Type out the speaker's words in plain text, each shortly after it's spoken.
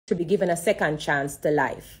to be given a second chance to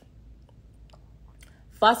life.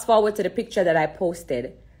 Fast forward to the picture that I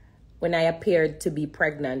posted when I appeared to be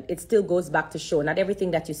pregnant. It still goes back to show not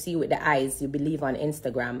everything that you see with the eyes you believe on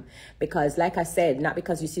Instagram. Because like I said, not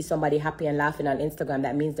because you see somebody happy and laughing on Instagram,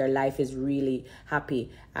 that means their life is really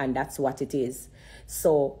happy. And that's what it is.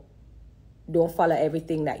 So don't follow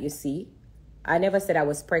everything that you see. I never said I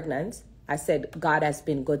was pregnant. I said God has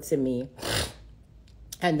been good to me.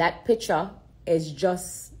 And that picture is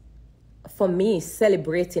just, for me,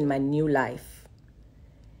 celebrating my new life.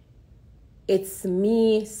 It's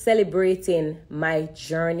me celebrating my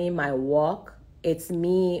journey, my walk. It's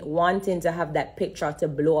me wanting to have that picture to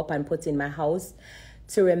blow up and put in my house,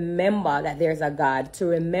 to remember that there's a God, to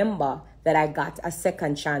remember that I got a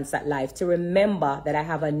second chance at life, to remember that I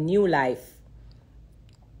have a new life.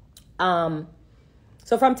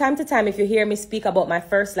 So from time to time, if you hear me speak about my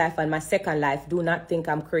first life and my second life, do not think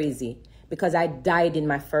I'm crazy, because I died in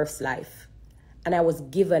my first life. And I was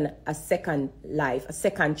given a second life, a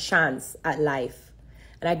second chance at life.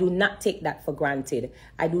 And I do not take that for granted.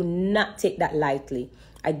 I do not take that lightly.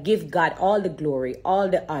 I give God all the glory, all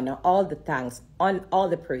the honor, all the thanks, all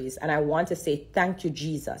the praise. And I want to say thank you,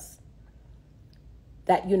 Jesus,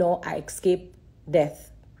 that, you know, I escaped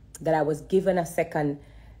death, that I was given a second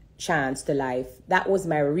chance to life. That was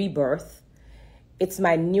my rebirth. It's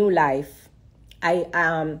my new life.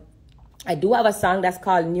 I do have a song that's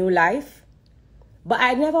called New Life. But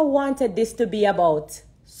I never wanted this to be about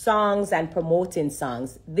songs and promoting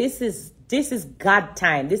songs. This is God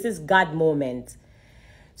time. This is God moment.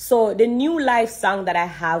 So the new life song that I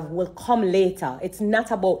have will come later. It's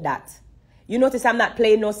not about that. You notice I'm not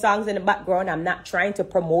playing no songs in the background. I'm not trying to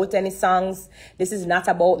promote any songs. This is not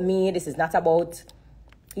about me. This is not about,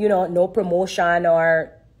 you know, no promotion,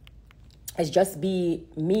 or it's just me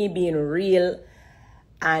being real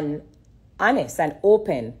and honest and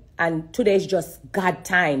open. And today is just God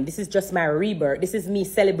time. This is just my rebirth. This is me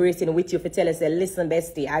celebrating with you for telling us, listen,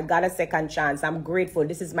 bestie, I got a second chance. I'm grateful.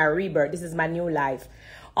 This is my rebirth. This is my new life.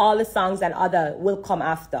 All the songs and other will come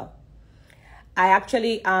after. I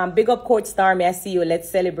actually, big up Coach Stormy. I see you. Let's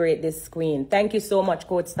celebrate this queen. Thank you so much,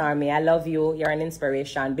 Coach Stormy. I love you. You're an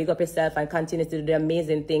inspiration. Big up yourself and continue to do the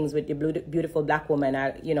amazing things with the beautiful black woman.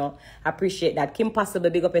 I appreciate that. Kim Possible,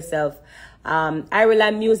 big up yourself.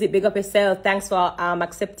 Ireland Music, big up yourself. Thanks for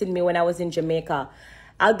accepting me when I was in Jamaica.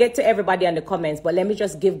 I'll get to everybody in the comments, but let me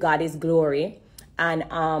just give God his glory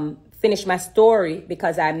and finish my story,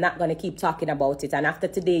 because I'm not going to keep talking about it. And after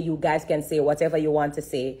today, you guys can say whatever you want to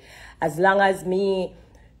say. As long as me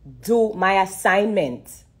do my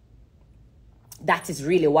assignment, that is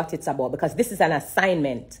really what it's about, because this is an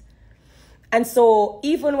assignment. And so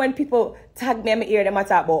even when people tag me, I hear them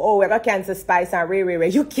talk about, oh, we're going to cancel Spice and Ray.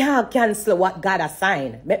 You can't cancel what God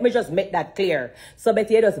assigned. Let me just make that clear. So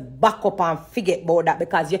better you just back up and forget about that,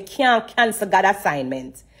 because you can't cancel God's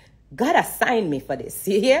assignment. God assigned me for this.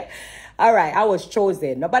 See here? All right, I was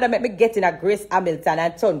chosen. Nobody make me get in a Grace Hamilton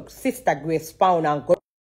and turn Sister Grace Pound and go.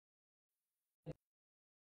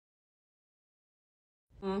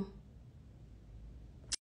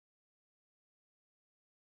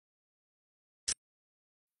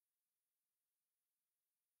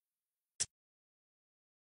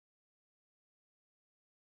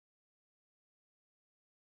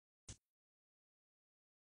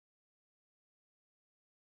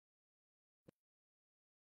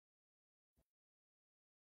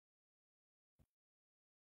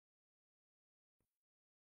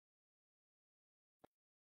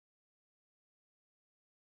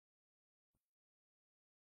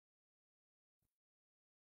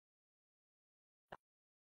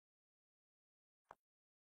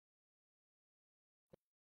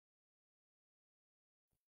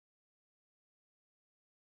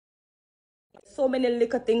 So many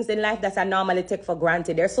little things in life that I normally take for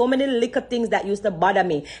granted. There's so many little things that used to bother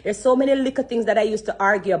me. There's so many little things that I used to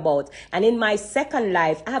argue about. And in my second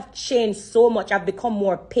life, I have changed so much. I've become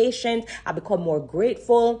more patient. I've become more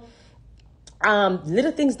grateful.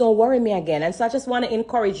 Little things don't worry me again. And so I just want to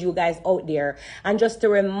encourage you guys out there, and just to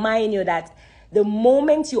remind you that the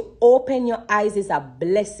moment you open your eyes is a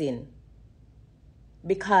blessing.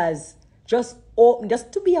 Because just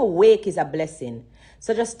to be awake is a blessing.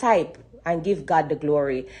 So just type and give God the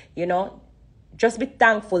glory. You know, just be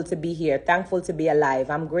thankful to be here, thankful to be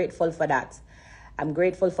alive. I'm grateful for that. I'm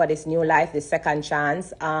grateful for this new life, this second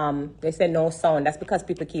chance. They say no sound. That's because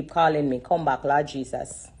people keep calling me. Come back, Lord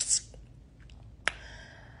Jesus.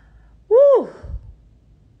 Woo!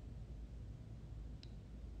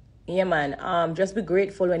 Yeah, man. Just be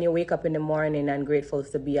grateful when you wake up in the morning, and grateful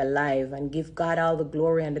to be alive, and give God all the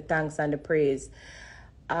glory and the thanks and the praise.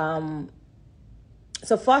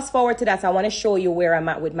 So fast forward to that, I want to show you where I'm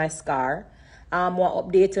at with my scar. One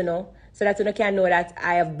update, so that you can know that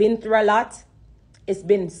I have been through a lot. It's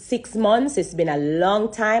been 6 months. It's been a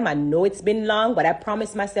long time. I know it's been long, but I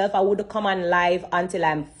promised myself I would come on live until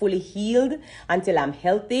I'm fully healed, until I'm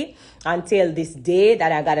healthy, until this day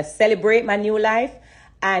that I got to celebrate my new life.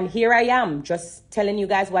 And here I am, just telling you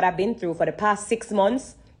guys what I've been through for the past 6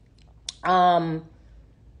 months. My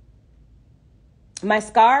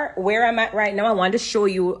scar, where I'm at right now, I want to show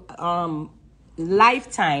you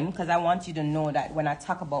lifetime, because I want you to know that when I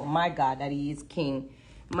talk about my God, that he is king.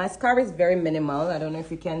 My scar is very minimal. I don't know if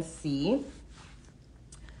you can see.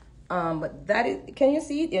 But that is, can you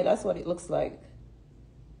see it? Yeah, that's what it looks like.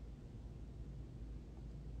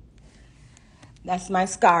 That's my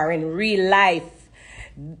scar in real life.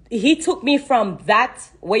 He took me from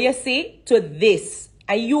that, where you see, to this.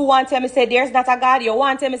 And you want to tell me, say, there's not a God. You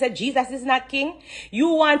want to tell me, say, Jesus is not king. You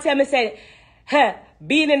want to tell me, say,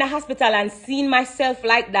 being in the hospital and seeing myself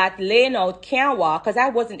like that, laying out, can't walk, because I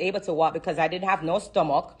wasn't able to walk because I didn't have no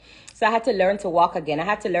stomach. So I had to learn to walk again. I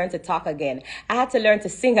had to learn to talk again. I had to learn to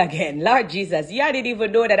sing again. Lord Jesus, yeah, I didn't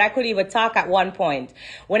even know that I could even talk at one point.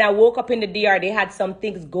 When I woke up in the DR, they had some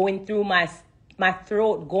things going through my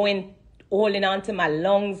throat, holding on to my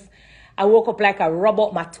lungs. I woke up like a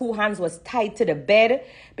robot. My 2 hands was tied to the bed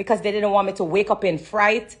because they didn't want me to wake up in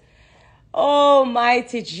fright. Oh,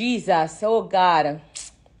 mighty Jesus. Oh, God.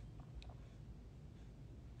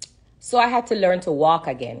 So I had to learn to walk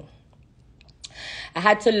again. I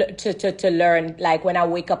had to learn, like when I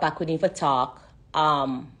wake up, I couldn't even talk.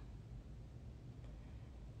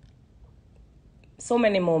 So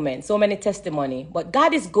many moments, so many testimony. But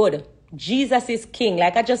God is good. Jesus is king.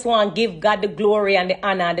 Like, I just want to give God the glory and the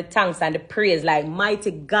honor and the thanks and the praise. Like,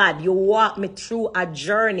 mighty God, you walk me through a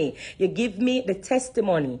journey. You give me the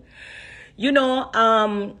testimony.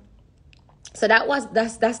 So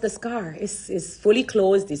that's the scar. It's fully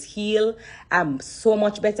closed. It's healed. I'm so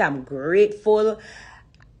much better. I'm grateful.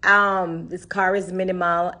 The scar is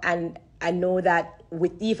minimal, and I know that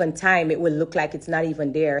with even time, it will look like it's not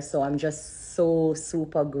even there. So I'm just so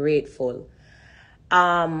super grateful.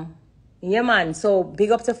 Yeah, man. So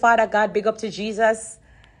big up to Father God, big up to Jesus.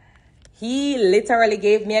 He literally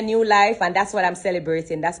gave me a new life, and that's what I'm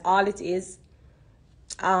celebrating. That's all it is.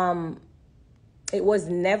 It was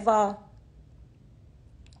never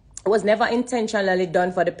intentionally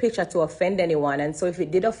done for the picture to offend anyone. And so if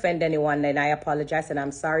it did offend anyone, then I apologize, and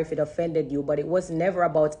I'm sorry if it offended you. But it was never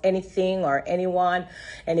about anything or anyone.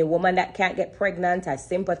 Any woman that can't get pregnant, I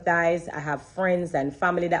sympathize. I have friends and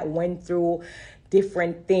family that went through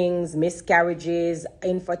different things, miscarriages,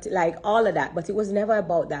 like all of that. But it was never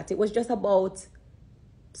about that. It was just about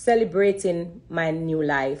celebrating my new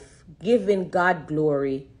life, giving God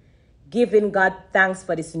glory, giving God thanks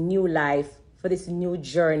for this new life, for this new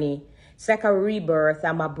journey. It's like a rebirth.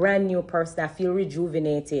 I'm a brand new person. I feel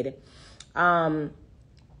rejuvenated.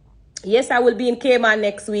 Yes, I will be in Cayman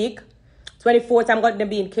next week. 24th, I'm going to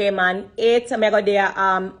be in Cayman. 8th, I'm going to be at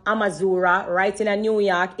Amazura, right in New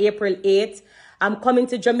York, April 8th. I'm coming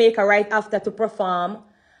to Jamaica right after to perform.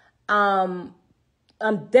 I'm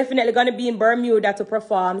definitely going to be in Bermuda to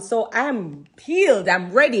perform. So I'm healed.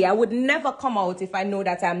 I'm ready. I would never come out if I know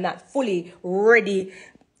that I'm not fully ready,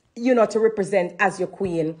 to represent as your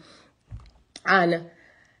queen. And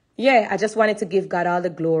yeah, I just wanted to give God all the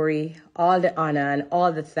glory, all the honor, and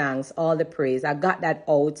all the thanks, all the praise. I got that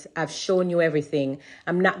out. I've shown you everything.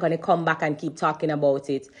 I'm not going to come back and keep talking about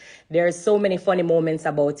it. There's so many funny moments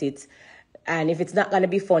about it. And if it's not going to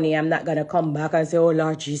be funny, I'm not going to come back and say, oh,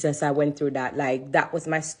 Lord Jesus, I went through that. Like, that was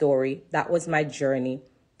my story. That was my journey.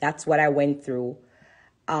 That's what I went through.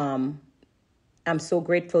 I'm so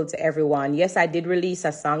grateful to everyone. Yes, I did release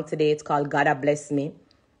a song today. It's called God Bless Me.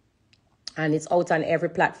 And it's out on every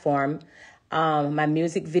platform. My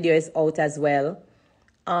music video is out as well.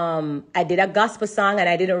 I did a gospel song and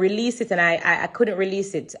I didn't release it, and I couldn't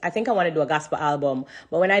release it. I think I want to do a gospel album.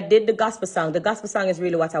 But when I did the gospel song is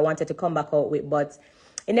really what I wanted to come back out with. But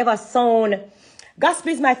it never sound...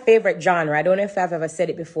 Gospel is my favorite genre. I don't know if I've ever said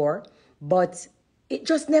it before. But it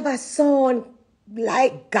just never sound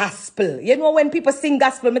like gospel. You know, when people sing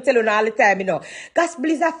gospel, I tell you all the time, gospel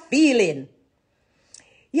is a feeling.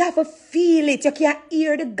 You have to feel it. You can't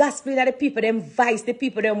hear the gospel that the people, them vice, the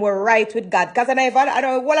people, them were right with God. Because I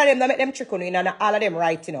know one of them, that make them trick on you, and all of them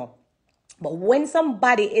right, But when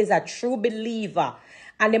somebody is a true believer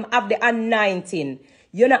and them have the anointing,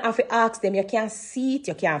 you don't have to ask them. You can't see it,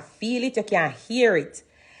 you can't feel it, you can't hear it.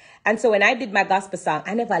 And so when I did my gospel song,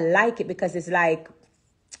 I never like it because it's like,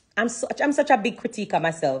 I'm such a big critique of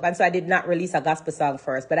myself. And so I did not release a gospel song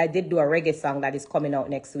first, but I did do a reggae song that is coming out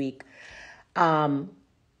next week. Um,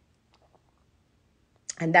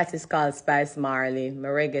 and that is called Spice Marley, my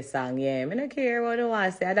reggae song. Yeah, I don't care what you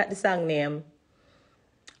want to say. That's the song name.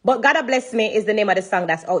 But Gotta Bless Me is the name of the song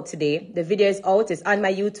that's out today. The video is out. It's on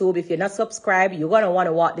my YouTube. If you're not subscribed, you're going to want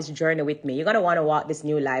to walk this journey with me. You're going to want to walk this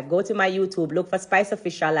new life. Go to my YouTube, look for Spice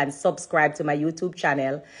Official and subscribe to my YouTube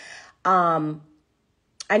channel. And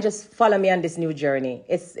just follow me on this new journey.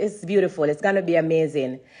 It's beautiful. It's going to be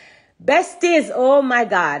amazing. Besties, oh my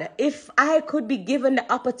God. If I could be given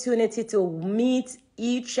the opportunity to meet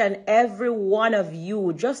each and every one of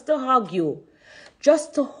you, just to hug you,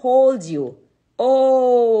 just to hold you.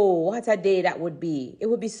 Oh, what a day that would be. It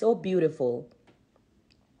would be so beautiful.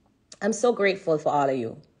 I'm so grateful for all of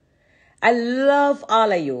you. I love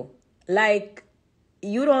all of you. Like,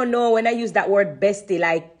 you don't know when I use that word bestie,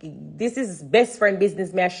 like, this is best friend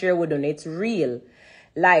business me I share with them. It's real.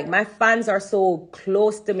 Like, my fans are so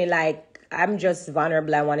close to me. Like, I'm just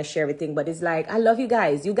vulnerable. I want to share everything. But it's like, I love you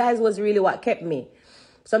guys. You guys was really what kept me.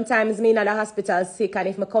 Sometimes me in the hospital sick, and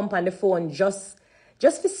if I come on the phone, just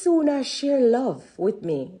for sooner share love with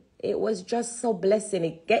me. It was just so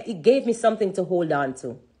blessing. It gave me something to hold on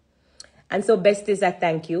to. And so, besties, I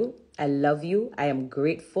thank you. I love you. I am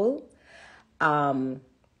grateful. I'm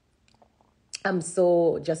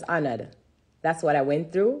so just honored. That's what I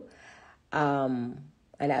went through. And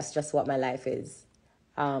that's just what my life is.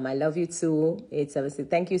 I love you too.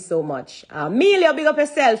 Thank you so much. Amelia, big up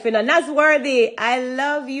yourself. You know, Nazworthy, I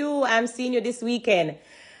love you. I'm seeing you this weekend.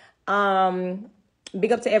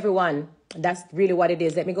 Big up to everyone. That's really what it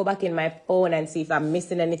is. Let me go back in my phone and see if I'm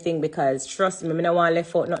missing anything, because trust me, I don't want to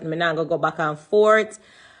left out nothing. I'm not going to go back and forth.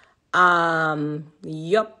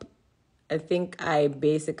 Yup. I think I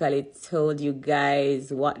basically told you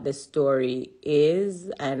guys what the story is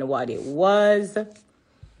and what it was.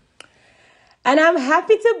 And I'm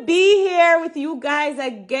happy to be here with you guys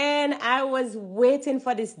again. I was waiting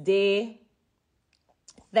for this day.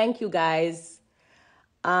 Thank you guys.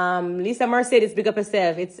 Lisa Mercedes, big up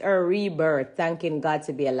herself. It's a rebirth. Thanking God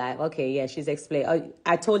to be alive. Okay, yeah, she's explained.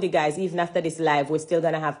 I told you guys, even after this live, we're still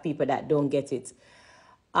going to have people that don't get it.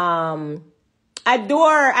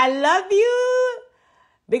 Adore, I love you.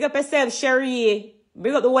 Big up yourself, Sherry.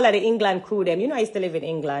 Big up the whole of the England crew, them. You know, I used to live in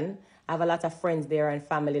England. I have a lot of friends there and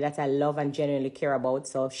family that I love and genuinely care about.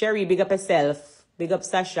 So, Sherry, big up yourself. Big up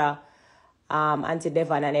Sasha. Auntie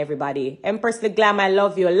Devon and everybody. Empress the Glam, I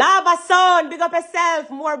love you. Lava Son, big up yourself.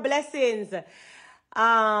 More blessings.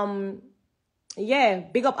 Yeah,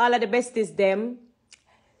 big up all of the besties, them.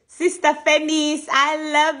 Sister Fenice,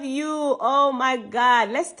 I love you. Oh my God.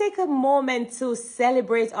 Let's take a moment to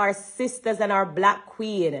celebrate our sisters and our Black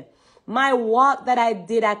Queen. My walk that I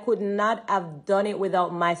did, I could not have done it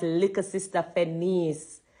without my little sister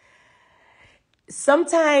Fenice.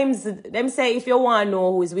 Sometimes them say if you want to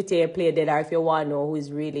know who is with you, play dead, or if you want to know who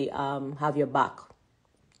is really have your back,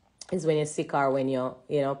 is when you're sick or when you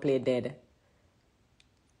play dead.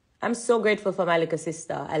 I'm so grateful for my little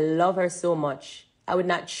sister. I love her so much. I would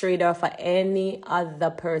not trade her for any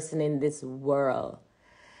other person in this world.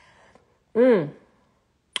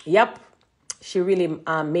 Yep. She really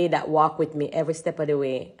made that walk with me every step of the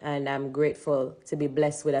way. And I'm grateful to be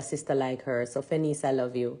blessed with a sister like her. So, Fenice, I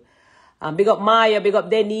love you. Big up Maya, big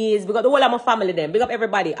up Denise, big up the whole of my family then. Big up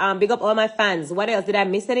everybody. Big up all my fans. What else? Did I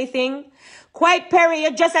miss anything? Quiet Perry,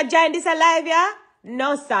 you just joined this alive, yeah?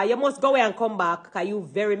 No, sir. You must go away and come back, because you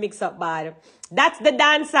very mixed up bad. That's the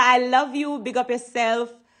dancer. I love you. Big up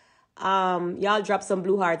yourself. Y'all drop some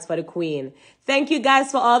blue hearts for the queen. Thank you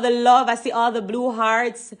guys for all the love. I see all the blue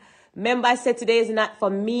hearts. Remember, I said today is not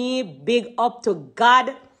for me. Big up to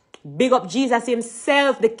God. Big up Jesus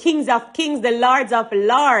himself, the kings of kings, the lords of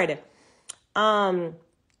lords. Hold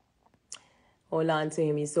on to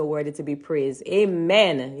him. He's so worthy to be praised.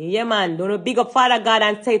 Amen. Yeah, man. Don't big up Father God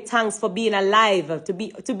and say thanks for being alive. To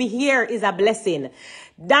be here is a blessing.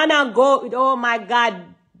 Dana, go. Oh my God.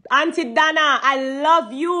 Auntie Dana, I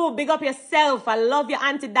love you. Big up yourself. I love you,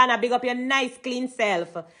 Auntie Dana. Big up your nice, clean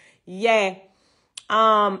self. Yeah.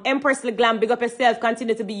 Empress Leglam, big up yourself.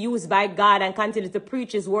 Continue to be used by God and continue to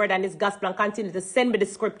preach his word and his gospel and continue to send me the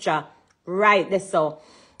scripture. Right. That's so.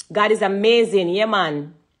 God is amazing. Yeah,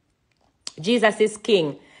 man. Jesus is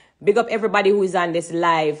king. Big up everybody who is on this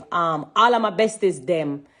live. All of my besties,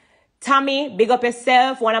 them. Tammy, big up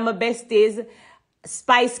yourself. One of my besties.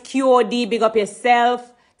 Spice QOD, big up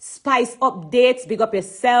yourself. Spice Updates, big up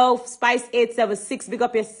yourself. Spice 876, big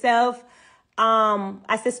up yourself.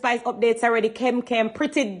 I said Spice Updates already. Kem,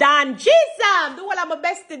 Pretty Dan. Jesus! The one of my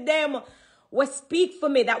besties, them. Was speak for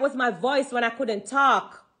me. That was my voice when I couldn't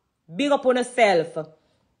talk. Big up on yourself.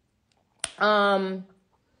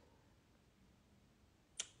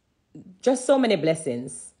 just so many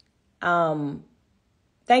blessings.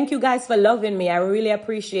 Thank you guys for loving me. I really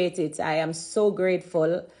appreciate it. I am so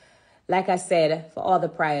grateful, like I said, for all the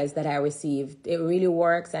prayers that I received. It really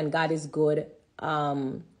works and God is good.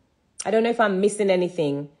 I don't know if I'm missing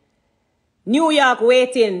anything. New York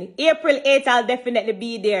waiting. April 8th, I'll definitely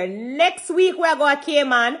be there. Next week, we're going to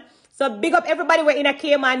Cayman. So big up everybody we're in a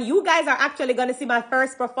Cayman. You guys are actually going to see my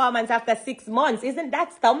first performance after 6 months. Isn't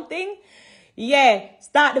that something? Yeah.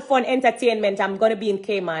 Start the Fun Entertainment. I'm going to be in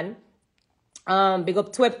Cayman. Big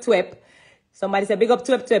up Twip. Somebody said big up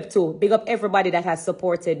Twip too. Big up everybody that has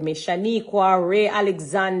supported me. Shaniqua, Ray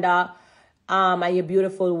Alexander, and your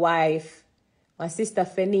beautiful wife. My sister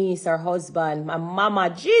Fenice, her husband, my mama,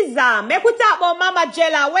 Jesus. Make we talk about Mama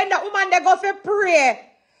Jella. When that woman they go for pray.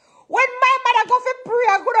 When my mother go for pray,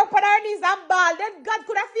 I go up on her knees and bawl. Then God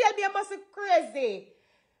could have feel me, I must be crazy.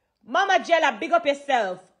 Mama Jella, big up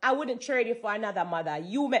yourself. I wouldn't trade you for another mother.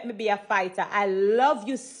 You make me be a fighter. I love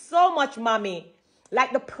you so much, mommy.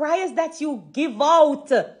 Like the prayers that you give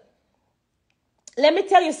out. Let me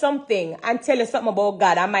tell you something and tell you something about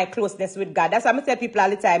God and my closeness with God. That's why I tell people all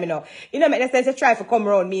the time, you know. You know, make sense to try to come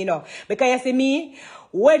around me, you know. Because you see me,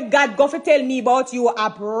 when God go to tell me about you, a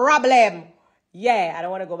problem. Yeah, I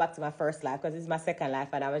don't want to go back to my first life because this is my second life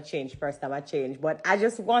and I will change. First time I changed. But I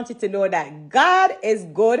just want you to know that God is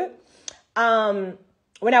good.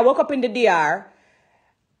 When I woke up in the DR,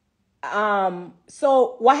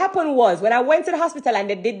 so what happened was when I went to the hospital and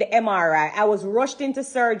they did the MRI, I was rushed into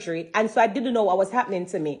surgery. And so I didn't know what was happening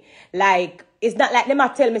to me. Like, it's not like they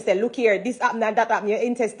might tell me, say, look here, this happened and that happened, your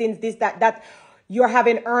intestines, this, that, you're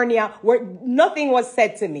having hernia, where nothing was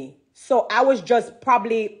said to me. So I was just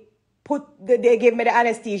probably they gave me the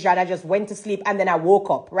anesthesia and I just went to sleep and then I woke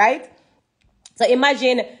up, right? So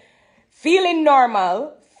imagine feeling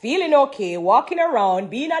normal, feeling okay, walking around,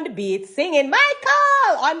 being on the beach, singing,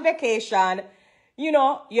 Michael, on vacation. You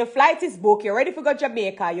know, your flight is booked, you're ready to go to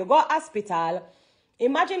Jamaica, you go to hospital.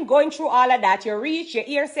 Imagine going through all of that. You reach, your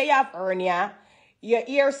ear say you have hernia. Your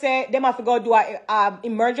ear say they have to go do a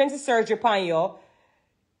emergency surgery upon you.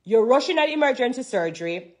 You're rushing at emergency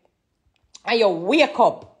surgery and you wake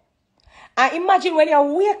up. And imagine when you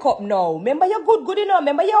wake up now. Remember you're good enough.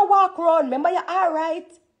 Remember you walk around. Remember you're all right.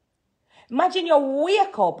 Imagine you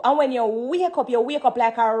wake up, and when you wake up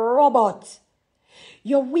like a robot.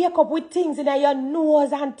 You wake up with things in your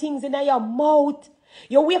nose and things in your mouth.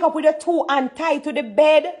 You wake up with your two hands tied to the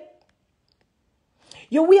bed.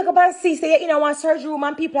 You wake up and see, say, you're in one surgery room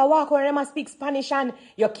and people are walking around and speak Spanish and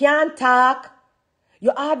you can't talk.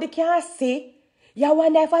 You hardly can't see. You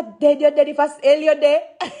wonder if I'm dead, you're dead. If I still you're dead.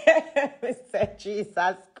 I said,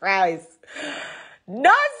 Jesus Christ.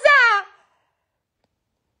 No, sir.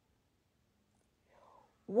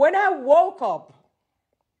 When I woke up,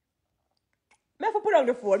 I have to put on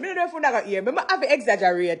the phone. I don't know if I got here. I have to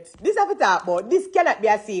exaggerate. This I have to talk about. This cannot be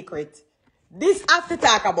a secret. This I have to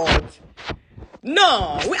talk about.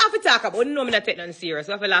 No, we have to talk about. No, I'm not taking it serious.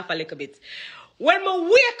 We have to laugh a little bit. When I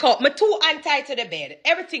wake up, my two hands tied to the bed.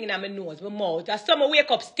 Everything in my nose, my mouth. And so I wake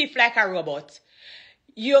up stiff like a robot.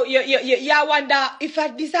 You wonder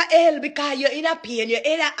if this is hell because you're in a pain, your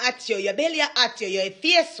head at you, your belly at you, your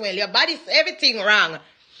face swell, your body, everything wrong.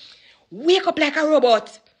 Wake up like a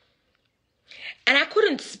robot. And I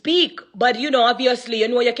couldn't speak, but you know, obviously,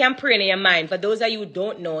 you can pray in your mind. For those of you who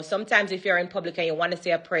don't know, sometimes if you're in public and you want to say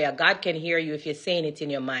a prayer, God can hear you if you're saying it in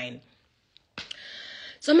your mind.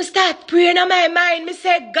 So I start praying in my mind. I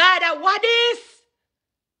say, God, what is?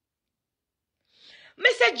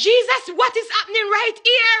 I say, Jesus, what is happening right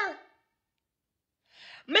here?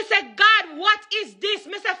 I say, God, what is this?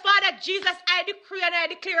 I say, Father Jesus, I decree and I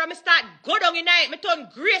declare, I start go down in night. I turn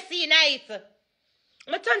Gracie in night.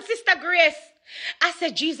 I turn Sister Grace. I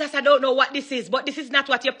said, Jesus, I don't know what this is, but this is not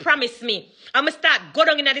what you promised me. I'm going to start go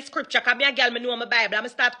down in the scripture because me a girl, I know my Bible. I'm going to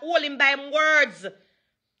start holding by my words.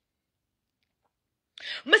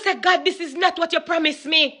 I said, God, this is not what you promised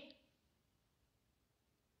me.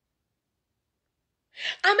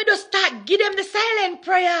 I'm going to start give them the silent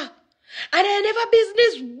prayer. And I never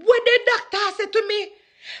business what the doctor said to me.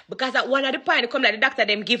 Because at one of the point, come like the doctor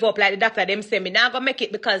them give up, like the doctor them say me now gonna make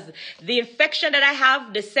it because the infection that I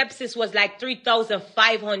have, the sepsis was like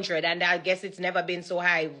 3,500, and I guess it's never been so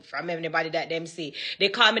high from anybody that them see. They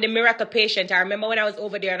call me the miracle patient. I remember when I was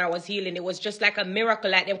over there and I was healing, it was just like a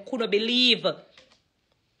miracle, like them couldn't believe. And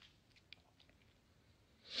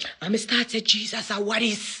I started, Jesus, what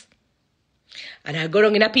is? And I go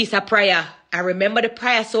down in a piece of prayer. I remember the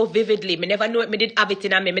prayer so vividly. Me never know it, me did have it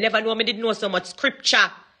in me. Me never know me did know so much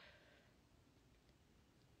scripture.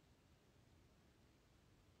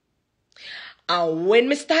 And when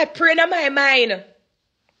me start praying in my mind,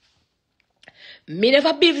 Me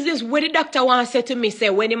never business what the doctor wants to say to me. Say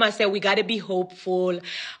when him say we gotta be hopeful,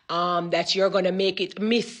 that you're gonna make it.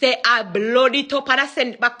 Me say I blood it up and I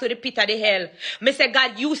send it back to the pit of the hell. Me say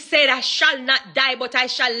God, you said I shall not die, but I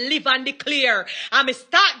shall live and declare. And me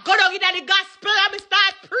start go down in the gospel and me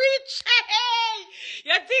start preach. Hey,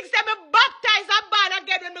 you think say me baptized and born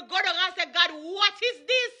again when me go down and say God, what is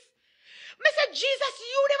this? Me say Jesus,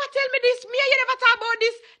 you never tell me this. Me, you never talk about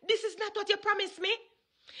this. This is not what you promised me.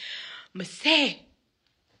 Me say,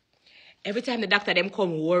 every time the doctor them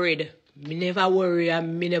come worried, me never worry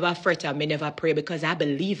and me never fret and me never pray because I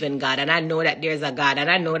believe in God and I know that there's a God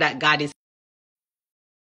and I know that God is.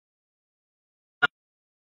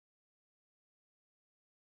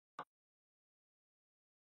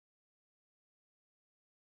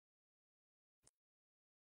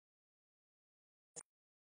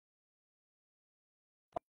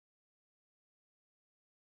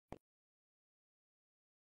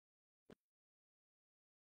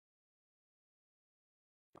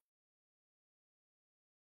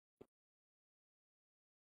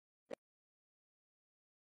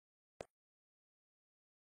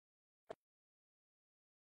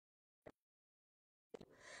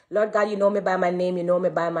 Lord God, you know me by my name, you know me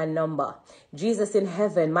by my number. Jesus in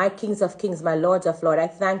heaven, my kings of kings, my lords of lords, I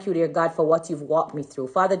thank you, dear God, for what you've walked me through.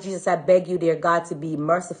 Father Jesus, I beg you, dear God, to be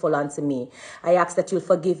merciful unto me. I ask that you'll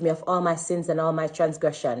forgive me of all my sins and all my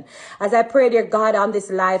transgression. As I pray, dear God, on this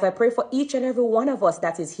life, I pray for each and every one of us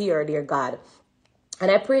that is here, dear God. And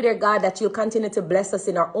I pray, dear God, that you'll continue to bless us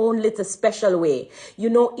in our own little special way. You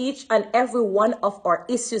know each and every one of our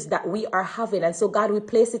issues that we are having. And so, God, we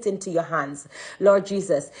place it into your hands. Lord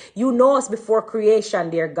Jesus, you know us before creation,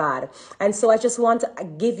 dear God. And so I just want to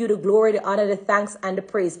give you the glory, the honor, the thanks, and the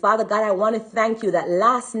praise. Father God, I want to thank you that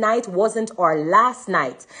last night wasn't our last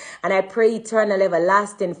night. And I pray eternal,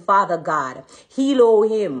 everlasting Father God, heal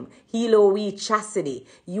him. Hilo we chastity.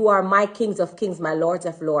 You are my kings of kings, my lords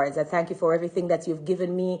of lords. I thank you for everything that you've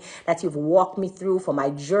given me, that you've walked me through for my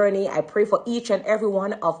journey. I pray for each and every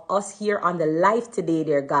one of us here on the live today,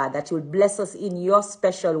 dear God, that you'll bless us in your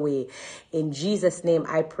special way. In Jesus' name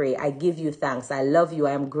I pray. I give you thanks. I love you.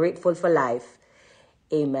 I am grateful for life.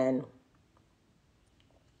 Amen.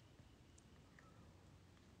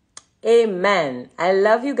 Amen. I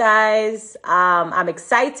love you guys. I'm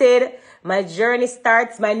excited. My journey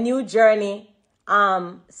starts, my new journey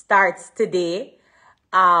starts today.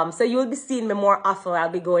 So you'll be seeing me more often. I'll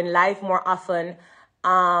be going live more often.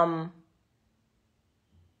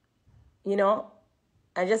 You know,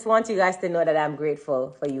 I just want you guys to know that I'm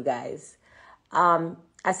grateful for you guys.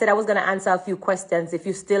 I said I was going to answer a few questions. If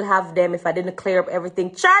you still have them, if I didn't clear up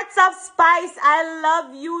everything. Charts of Spice, I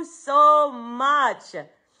love you so much.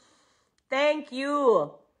 Thank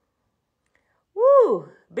you. Woo.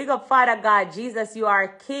 Big up, Father God. Jesus, you are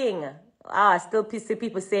King. I still see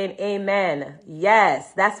people saying amen.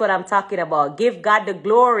 Yes, that's what I'm talking about. Give God the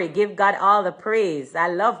glory. Give God all the praise. I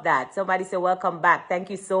love that. Somebody say welcome back. Thank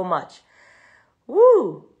you so much.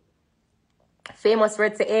 Woo. Famous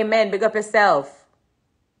word, say amen. Big up yourself.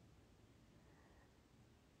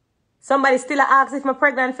 Somebody still asks if I'm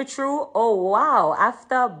pregnant for true. Oh, wow.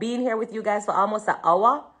 After being here with you guys for almost an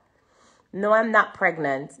hour. No, I'm not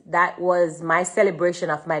pregnant. That was my celebration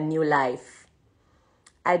of my new life.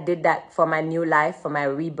 I did that for my new life, for my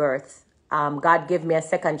rebirth. God gave me a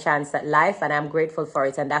second chance at life, and I'm grateful for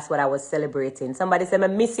it, and that's what I was celebrating. Somebody said, I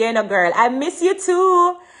miss you, girl. I miss you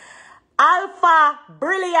too. Alpha,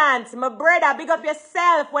 brilliant. My brother, big up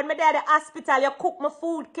yourself. When me there at the hospital, you cook my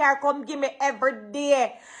food, care come give me every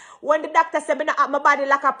day. When the doctor said me not have my body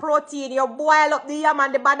like a protein, you boil up the yam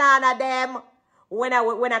and the banana them. When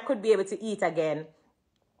I could be able to eat again.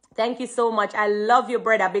 Thank you so much. I love you,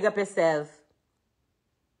 brother. Big up yourself.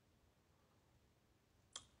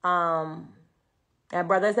 My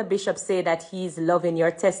brother the bishop say that he's loving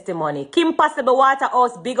your testimony. Kim Possible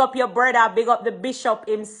Waterhouse, big up your brother. Big up the bishop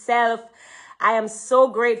himself. I am so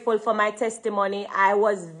grateful for my testimony. I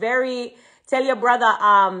was tell your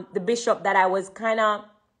brother, the bishop, that I was kind of,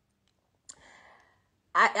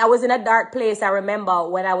 I was in a dark place. I remember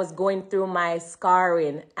when I was going through my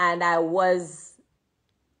scarring, and I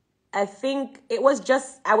think it was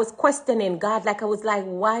just, I was questioning God. Like, I was like,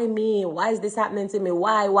 why me? Why is this happening to me?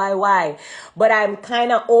 Why? But I'm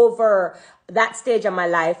kind of over that stage of my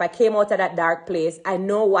life. I came out of that dark place. I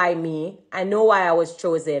know why me. I know why I was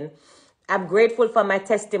chosen. I'm grateful for my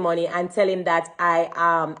testimony and telling that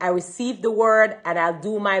I received the word, and I'll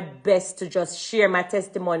do my best to just share my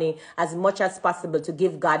testimony as much as possible, to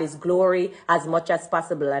give God his glory as much as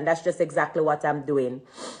possible. And that's just exactly what I'm doing.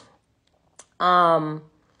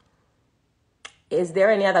 Is there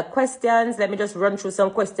any other questions? Let me just run through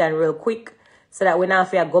some questions real quick. so that we now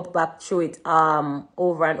have to go back through it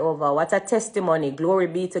over and over. What a testimony. Glory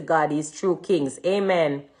be to God. He's true kings.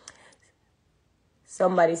 Amen.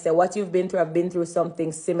 Somebody said, what you've been through, I've been through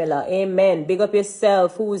something similar. Amen. Big up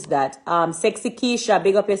yourself. Who's that? Sexy Keisha,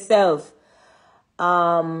 big up yourself.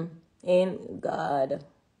 In God.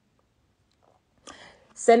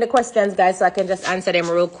 Send the questions, guys, so I can just answer them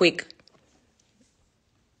real quick.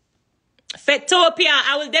 Fetopia,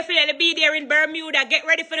 I will definitely be there in Bermuda. Get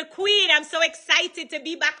ready for the Queen. I'm so excited to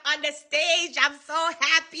be back on the stage. I'm so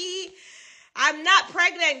happy. I'm not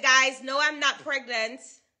pregnant, guys. No, I'm not pregnant.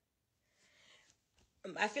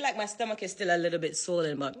 I feel like my stomach is still a little bit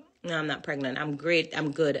swollen, but no, I'm not pregnant. I'm great.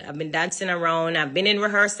 I'm good. I've been dancing around. I've been in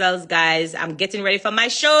rehearsals, guys. I'm getting ready for my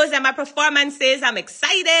shows and my performances. I'm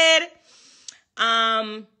excited.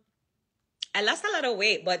 I lost a lot of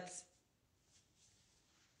weight, but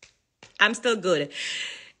I'm still good.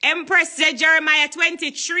 Empress Jeremiah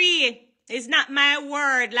 23 is not my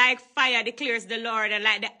word. Like fire declares the Lord, and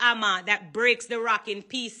like the hammer that breaks the rock in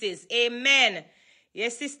pieces. Amen.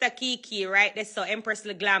 Yes, Sister Kiki, right? That's so Empress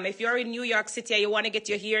Leglam. If you're in New York City and you want to get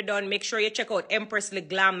your hair done, make sure you check out Empress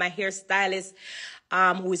Leglam, my hairstylist,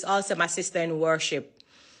 who is also my sister in worship.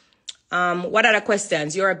 What other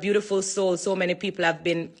questions? You're a beautiful soul. So many people have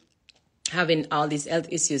been having all these health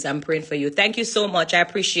issues. I'm praying for you. Thank you so much. I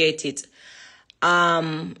appreciate it.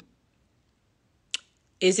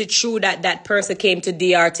 Is it true that that person came to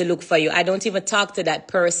DR to look for you? I don't even talk to that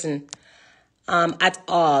person at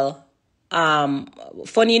all.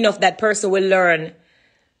 Funny enough, that person will learn,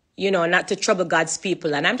 you know, not to trouble God's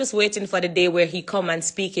people. And I'm just waiting for the day where he come and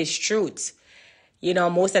speak his truth. You know,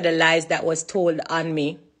 most of the lies that was told on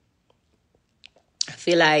me, I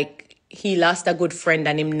feel like he lost a good friend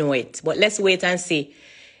and him know it. But let's wait and see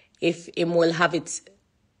if him will have it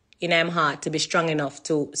in him heart to be strong enough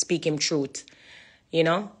to speak him truth, you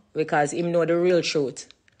know, because him know the real truth.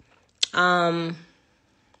 What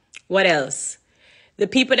else? The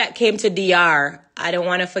people that came to DR, I don't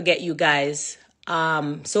want to forget you guys.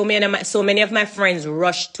 So many of my friends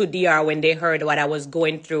rushed to DR when they heard what I was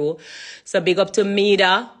going through. So big up to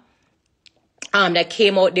Mida, that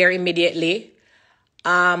came out there immediately.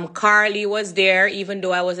 Carly was there, even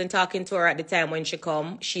though I wasn't talking to her at the time when she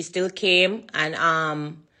come. She still came.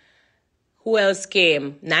 And who else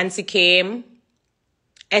came? Nancy came.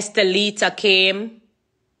 Estelita came.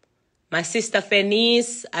 My sister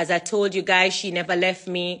Fenice, as I told you guys, she never left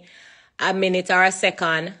me a minute or a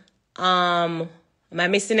second. Am I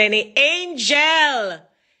missing any? Angel!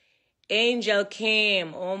 Angel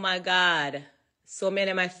came. Oh my God. So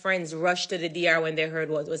many of my friends rushed to the DR when they heard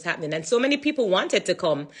what was happening. And so many people wanted to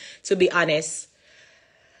come, to be honest.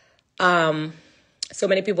 So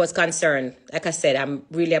many people was concerned. Like I said, I'm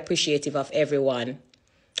really appreciative of everyone.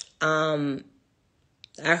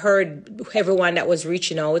 I heard everyone that was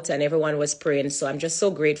reaching out and everyone was praying. So I'm just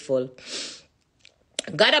so grateful.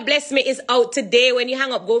 God Bless Me is out today. When you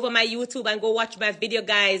hang up, go over my YouTube and go watch my video,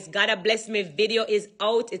 guys. God Bless Me video is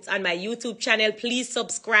out. It's on my YouTube channel. Please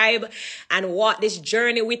subscribe and walk this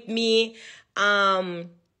journey with me. I'm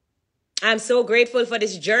so grateful for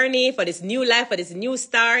this journey, for this new life, for this new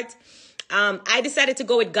start. I decided to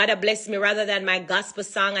go with God Bless Me rather than my gospel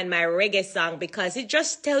song and my reggae song because it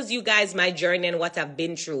just tells you guys my journey and what I've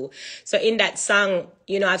been through. So in that song,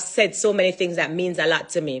 you know, I've said so many things that means a lot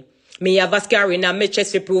to me. Me have a scar in my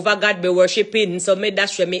chest to prove a God be worshipping. So me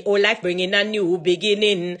dash for me whole life bringing a new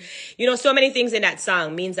beginning. You know, so many things in that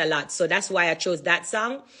song means a lot. So that's why I chose that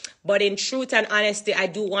song. But in truth and honesty, I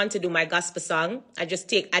do want to do my gospel song. I just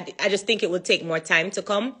think it will take more time to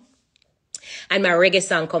come. And my reggae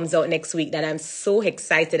song comes out next week that I'm so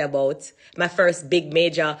excited about. My first big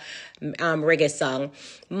major reggae song.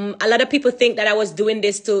 A lot of people think that I was doing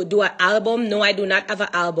this to do an album. No, I do not have an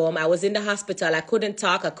album. I was in the hospital. I couldn't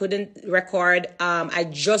talk. I couldn't record. I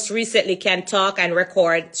just recently can talk and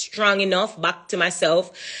record strong enough back to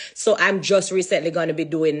myself. So I'm just recently going to be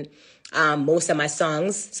doing most of my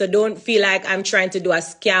songs. So don't feel like I'm trying to do a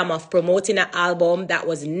scam of promoting an album. That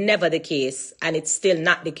was never the case. And it's still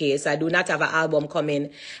not the case. I do not have an album coming.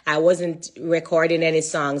 I wasn't recording any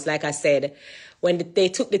songs. Like I said, when they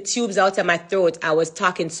took the tubes out of my throat, I was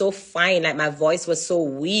talking so fine. Like my voice was so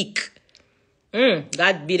weak.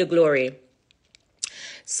 God be the glory.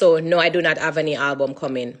 So no, I do not have any album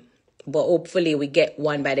coming. But hopefully we get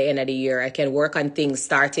one by the end of the year. I can work on things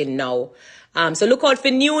starting now. So look out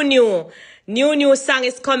for new song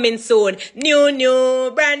is coming soon.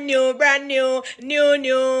 New, brand new.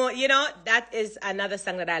 You know, that is another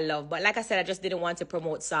song that I love. But like I said, I just didn't want to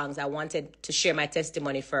promote songs. I wanted to share my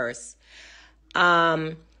testimony first.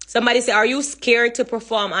 Somebody say, are you scared to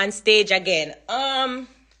perform on stage again?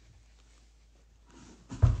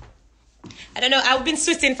 I don't know. I've been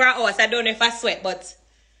sweating for hours. I don't know if I sweat, but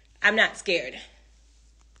I'm not scared.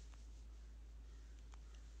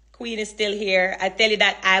 Queen is still here. I tell you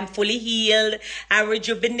that I'm fully healed. I'm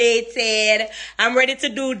rejuvenated. I'm ready to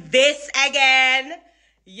do this again.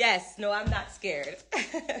 Yes. No, I'm not scared.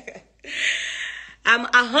 I'm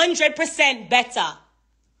 100% better.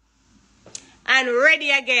 And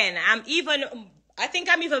ready again. I think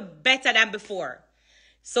I'm even better than before.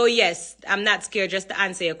 So yes, I'm not scared, just to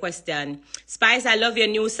answer your question. Spice, I love your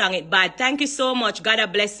new song, It Bad. Thank you so much.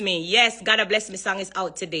 God bless me. Yes, God bless me song is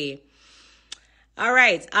out today. All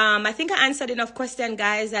right. I think I answered enough questions,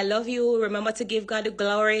 guys. I love you. Remember to give God the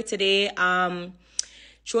glory today.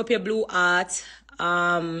 Show up your blue heart.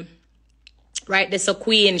 Right, there's a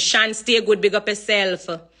queen. Shan, stay good, big up yourself.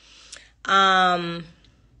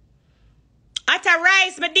 Atta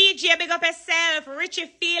Rice, my DJ, big up yourself. Richie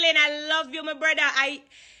Feeling, I love you, my brother.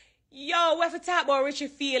 Yo, we have to talk about Richie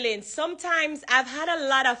Feeling. Sometimes I've had a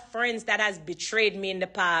lot of friends that has betrayed me in the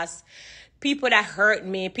past. People that hurt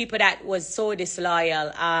me, people that was so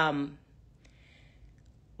disloyal.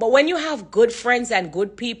 But when you have good friends and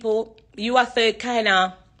good people, you have to kind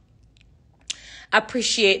of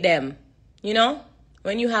appreciate them. You know,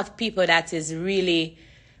 when you have people that is really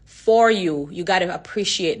for you, you got to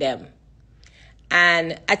appreciate them.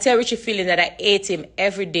 And I tell Richie Feeling that I hate him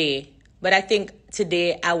every day. But I think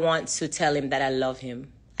today I want to tell him that I love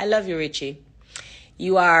him. I love you, Richie.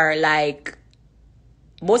 You are like,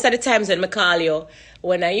 most of the times when I call you,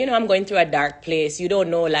 when I'm going through a dark place, you don't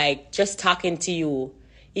know, like, just talking to you.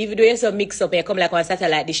 Even though you're so mixed up and you come like on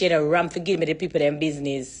satellite, they share a ram for give me the people them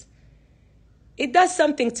business. It does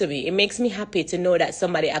something to me. It makes me happy to know that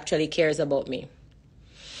somebody actually cares about me.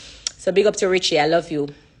 So big up to Richie. I love you.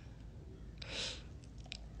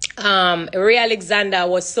 Ray Alexander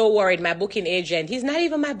was so worried, my booking agent. He's not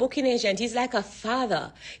even my booking agent. He's like a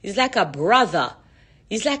father. He's like a brother.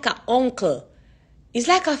 He's like an uncle. He's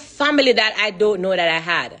like a family that I don't know that I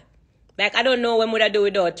had. Like, I don't know when would I do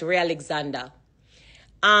without Ray Alexander.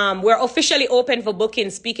 We're officially open for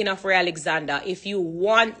booking. Speaking of Ray Alexander, if you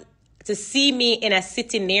want to see me in a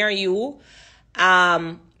city near you,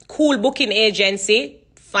 Cool Booking Agency,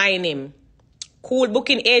 find him. Cool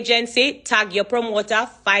Booking Agency, tag your promoter,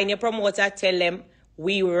 find your promoter, tell them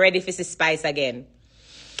we ready for the spice again.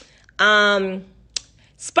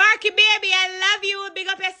 Sparky baby, I love you. Big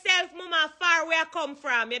up yourself, mama. Far where I come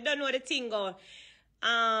from. You don't know the thing go.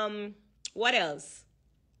 What else?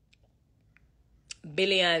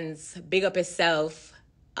 Billions. Big up yourself.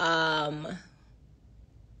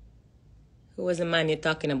 Who was the man you're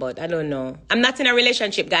talking about? I don't know. I'm not in a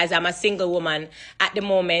relationship, guys. I'm a single woman at the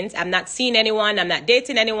moment. I'm not seeing anyone. I'm not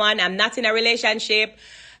dating anyone. I'm not in a relationship.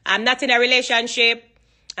 Actually,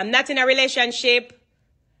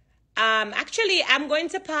 I'm going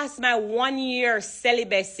to pass my 1 year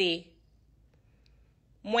celibacy.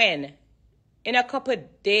 When? In a couple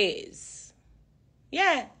of days.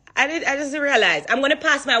 Yeah, I just realized. I'm going to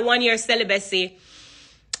pass my 1 year celibacy,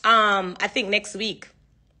 I think next week.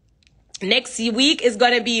 Next week is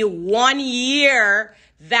going to be 1 year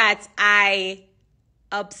that I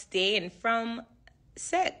abstain from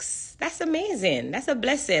sex. That's amazing. That's a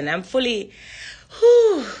blessing. I'm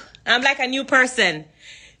I'm like a new person.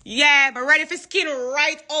 Yeah, but ready for skin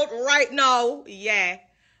right out right now. Yeah.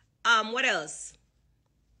 What else?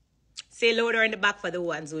 Say louder in the back for the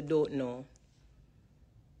ones who don't know.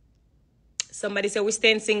 Somebody said we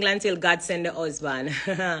staying single until God send the husband.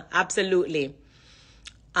 Absolutely.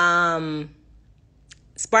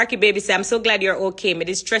 Sparky baby say, I'm so glad you're okay. Me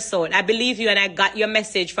this stress out. I believe you and I got your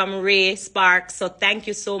message from Ray Spark. So thank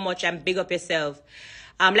you so much and big up yourself.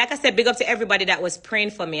 Like I said, big up to everybody that was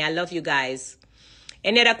praying for me. I love you guys.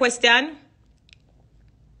 Any other question?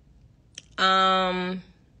 How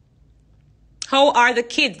are the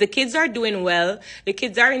kids? The kids are doing well. The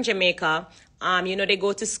kids are in Jamaica. They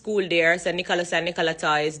go to school there. So Nicholas and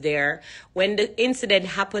Nicolata is there. When the incident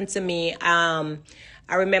happened to me,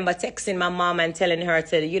 I remember texting my mom and telling her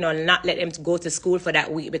to, not let them go to school for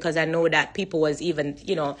that week because I know that people was even,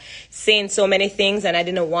 saying so many things and I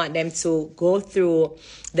didn't want them to go through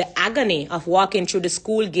the agony of walking through the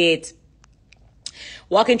school gate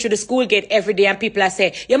every day and people are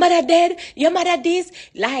saying, your mother dead, your mother this.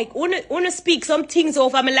 Like, wanna speak some things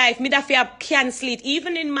over my life. Me that fear cancel it.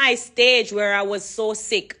 Even in my stage where I was so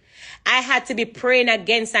sick, I had to be praying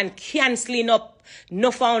against and canceling up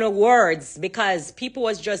no found words because people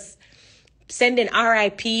was just sending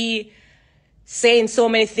RIP, saying so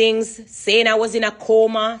many things, saying I was in a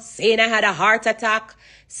coma, saying I had a heart attack.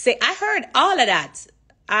 I heard all of that.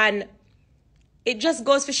 And it just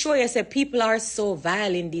goes to show you, people are so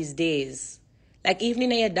vile in these days. Like,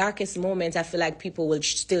 even in your darkest moments, I feel like people will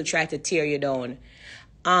still try to tear you down.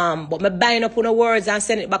 But me buying up on the words and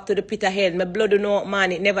send it back to the pit of hell. My blood,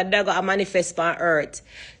 man, it never got a manifest on earth.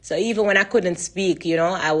 So even when I couldn't speak,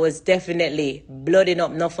 I was definitely blooding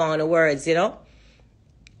up enough on the words, The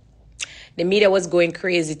media was going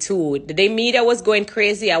crazy too. The media was going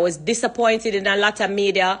crazy. I was disappointed in a lot of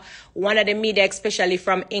media. One of the media, especially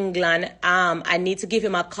from England, I need to give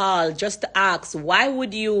him a call just to ask, why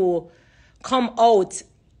would you come out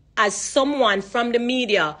as someone from the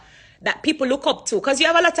media that people look up to? Because you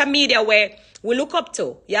have a lot of media where we look up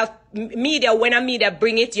to. You have media, when a media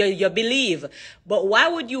bring it, you believe. But why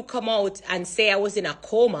would you come out and say I was in a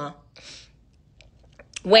coma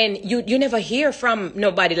when you never hear from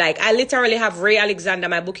nobody? Like, I literally have Ray Alexander,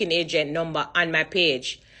 my booking agent, number on my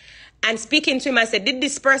page. And speaking to him, I said, did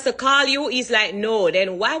this person call you? He's like, no.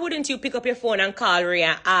 Then why wouldn't you pick up your phone and call Ray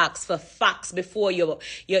and ask for facts before you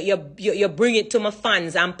bring it to my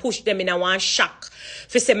fans and push them in a one shock?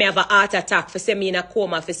 For say me have a heart attack, for say me in a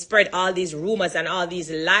coma, for spread all these rumors and all these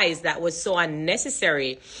lies that was so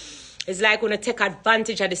unnecessary. It's like when I take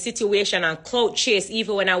advantage of the situation and clout chase,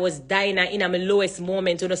 even when I was dying and in my lowest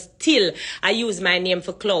moment, still I use my name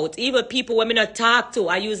for clout. Even people when me not talk to,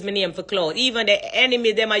 I use my name for clout. Even the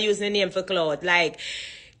enemy, them I use my name for clout. Like,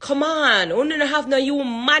 come on, you don't have no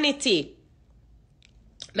humanity.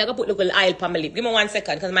 I'm going to put a little oil on my lip. Give me 1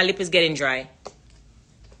 second, because my lip is getting dry.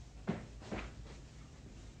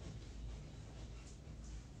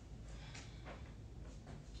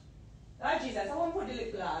 Oh, Jesus, I want to put the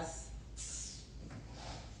lip gloss.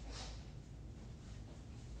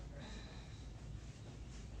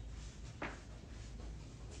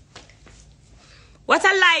 What a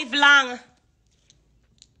live long.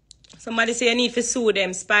 Somebody say I need to sue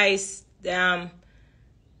them, Spice. Them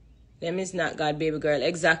is not God, baby girl.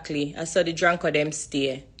 Exactly. I saw the drunk of them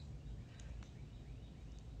stay.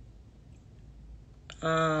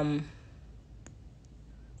 Yeah,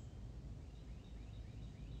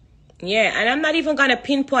 and I'm not even gonna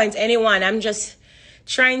pinpoint anyone. I'm just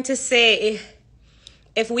trying to say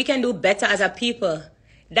if we can do better as a people.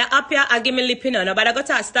 That up here, I give me lip, no, but I got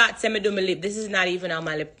to start saying me do my lip. This is not even how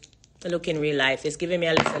my lip look in real life. It's giving me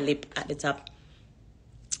a little lip at the top.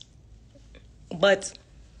 But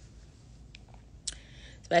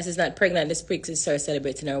Spice is not pregnant. This prick is her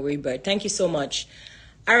celebrating her rebirth. Thank you so much.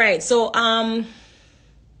 All right, so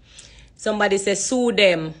somebody says sue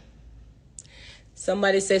them.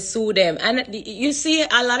 Somebody says sue them. And you see,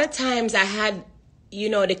 a lot of times I had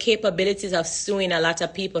the capabilities of suing a lot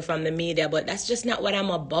of people from the media, but that's just not what I'm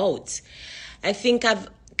about. I think I've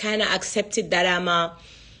kind of accepted that I'm a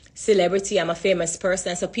celebrity, I'm a famous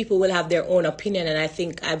person, so people will have their own opinion, and I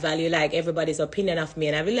think I value like everybody's opinion of me,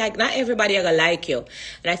 and I feel like not everybody are gonna like you,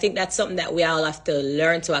 and I think that's something that we all have to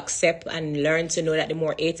learn to accept and learn to know that the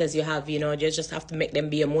more haters you have, you just have to make them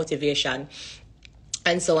be a motivation.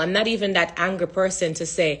 And so I'm not even that angry person to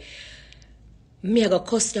say, me I go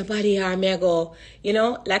cuss nobody or me I go,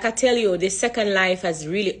 like I tell you, this second life has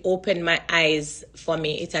really opened my eyes for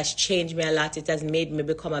me. It has changed me a lot. It has made me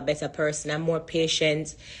become a better person. I'm more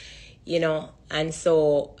patient, and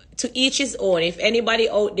so to each his own. If anybody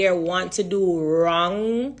out there want to do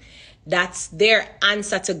wrong, that's their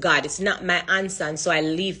answer to God. It's not my answer, and so I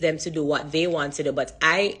leave them to do what they want to do. But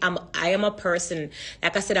I am a person,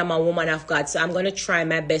 like I said, I'm a woman of God, so I'm going to try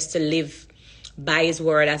my best to live by his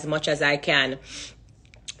word as much as I can.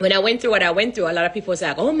 When I went through what I went through, a lot of people was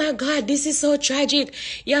like, oh my God, this is so tragic.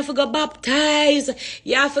 You have to go baptize.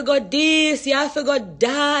 You have to go this. You have to go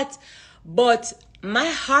that. But my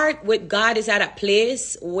heart with God is at a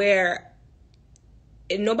place where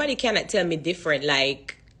nobody cannot tell me different.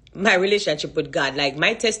 Like, my relationship with God, like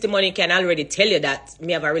my testimony can already tell you that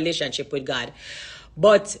me have a relationship with God.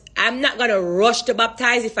 But I'm not going to rush to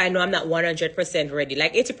baptize if I know I'm not 100% ready.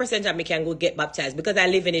 Like 80% of me can go get baptized because I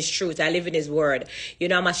live in his truth. I live in his word.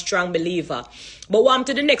 I'm a strong believer. But what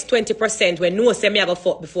to the next 20% when no say me I go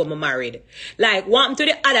fuck before I'm married? Like what to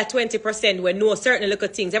the other 20% when no certain little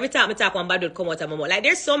things. Every time I talk one bad would come out of my mouth. Like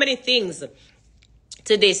there's so many things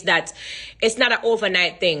to this that it's not an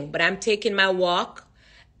overnight thing. But I'm taking my walk.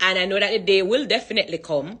 And I know that the day will definitely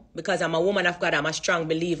come because I'm a woman of God. I'm a strong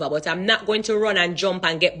believer. But I'm not going to run and jump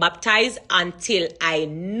and get baptized until I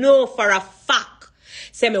know for a fact.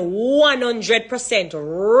 Say me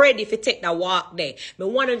 100% ready to take that walk there. Me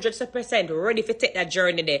 100% ready to take that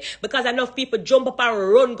journey there. Because enough people jump up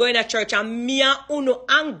and run going to church. And me and Uno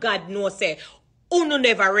and God know say, Uno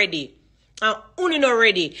never ready. And only not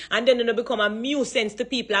ready. And then you become a nuisance to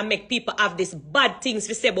people and make people have these bad things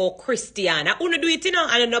to say about Christian. I only do it, you know,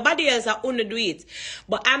 and nobody else I only do it.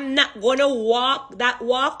 But I'm not gonna walk that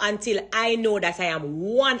walk until I know that I am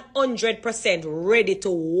 100% ready to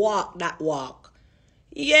walk that walk.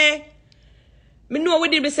 Yeah. Me know what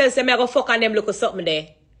did myself say, me go fuck on them look or something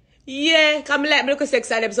there. Yeah, come like me look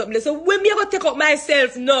sex on them something there. So when me go take up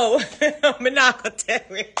myself, no. Me not gonna tell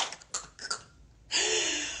me.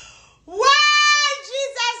 Why,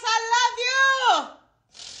 Jesus, I love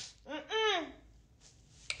you.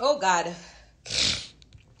 Oh, God.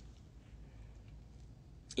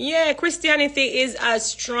 Yeah, Christianity is a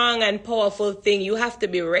strong and powerful thing. You have to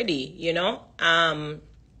be ready, you know. And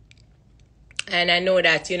I know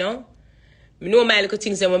that, you know. I know my little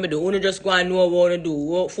things I want to do. I just go and know what I want to do.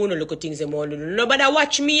 What for no little things I want to do. Nobody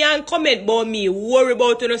watch me and comment about me. Worry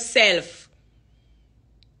about yourself.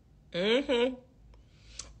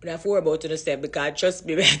 Not worry about yourself, because trust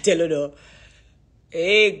me, I tell you though.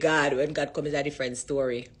 Hey God, when God comes, is a different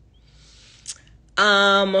story.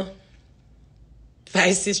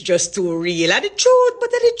 Vice is just too real. And the truth, but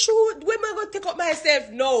the truth. When am I going to take up myself?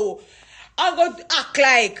 No. I'm going to act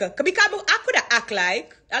like. Because I could act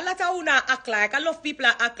like. A lot of you act like. I love people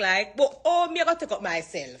that act like. But oh, me going to take up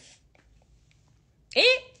myself.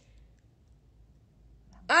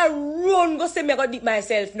 I run go say me go dip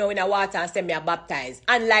myself now in the water and say me a baptized.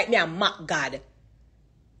 And like me a mock God.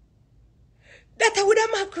 That I would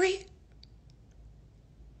have agree.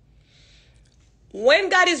 When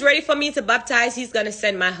God is ready for me to baptize, he's going to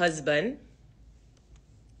send my husband.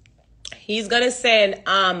 He's going to send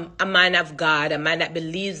a man of God, a man that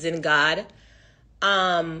believes in God.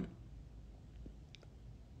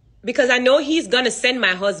 Because I know he's going to send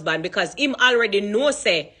my husband, because him already know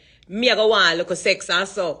say me I go want look sex and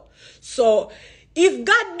so. So if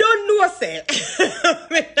God don't know say,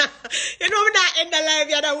 you know me not end the live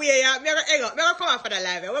the other way. Me go come out for the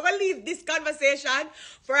live. We're gonna leave this conversation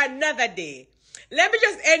for another day. Let me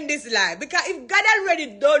just end this live, because if God already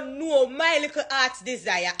don't know my little heart's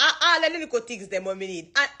desire, all the little things them what me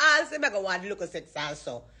need, and all say me go want look sex and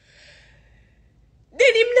so.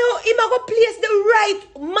 Then him know him a go place the right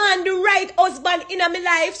man, the right husband in my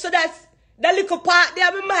life, so that the little part there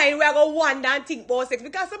in my mind where I go wonder and think about sex.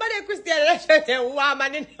 Because somebody Christian they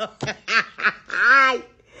woman, you know.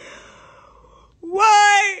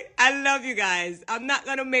 Why? I love you guys. I'm not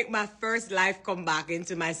going to make my first life come back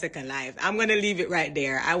into my second life. I'm going to leave it right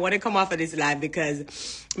there. I want to come off of this live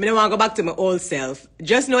because I don't want to go back to my old self.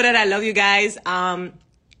 Just know that I love you guys.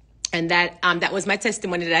 And that was my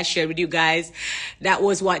testimony that I shared with you guys. That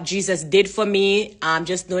was what Jesus did for me.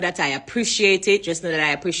 Just know that I appreciate it. Just know that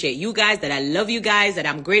I appreciate you guys, that I love you guys, that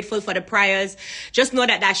I'm grateful for the prayers. Just know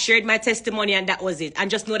that I shared my testimony and that was it. And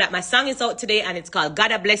just know that my song is out today and it's called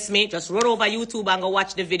God Bless Me. Just run over YouTube and go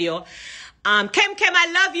watch the video. Kem,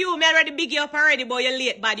 I love you. Me already big you up already, boy. You're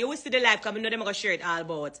late, bad. You will see the live come. You know them gonna share it all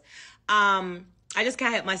about. I just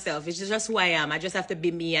can't help myself. It's just who I am. I just have to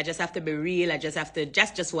be me. I just have to be real. I just have to,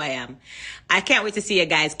 just who I am. I can't wait to see you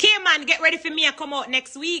guys. Kim, man, get ready for me. I come out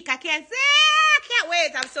next week. I can't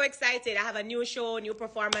wait. I'm so excited. I have a new show, new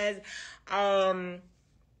performers.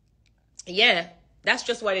 Yeah, that's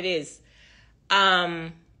just what it is.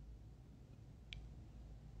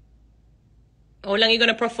 How long are you going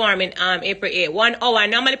to perform in April 8? 1 hour. I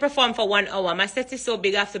normally perform for 1 hour. My set is so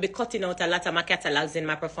big, I have to be cutting out a lot of my catalogs in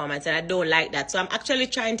my performance, and I don't like that. So I'm actually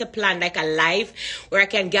trying to plan like a live where I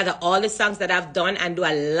can gather all the songs that I've done and do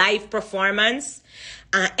a live performance.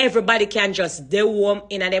 And everybody can just stay home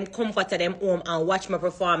in them comfort of them home and watch my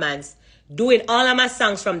performance. Doing all of my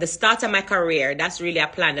songs from the start of my career. That's really a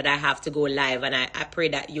plan that I have to go live. And I pray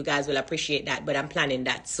that you guys will appreciate that. But I'm planning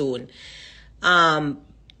that soon.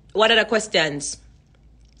 What are the questions?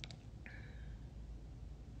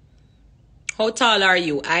 How tall are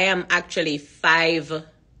you? I am actually 5. I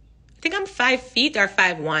think I'm 5 feet or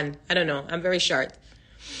 5'1". I don't know. I'm very short.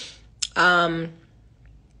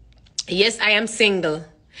 Yes, I am single.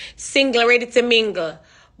 Single, ready to mingle.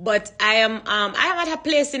 But I am at a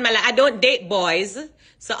place in my life. I don't date boys.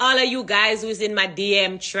 So all of you guys who's in my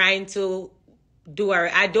DM trying to do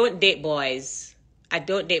I don't date boys. I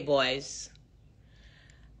don't date boys.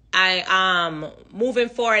 Moving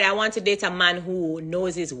forward, I want to date a man who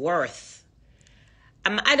knows his worth.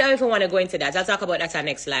 I don't even want to go into that. I'll talk about that on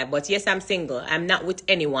next live. But yes, I'm single. I'm not with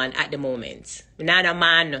anyone at the moment. Not a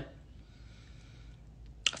man.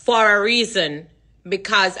 For a reason.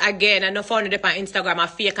 Because again, I know found it on Instagram, I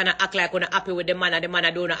fake and I act like I'm happy with the man and the man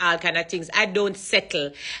I do all kind of things. I don't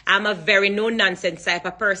settle. I'm a very no nonsense type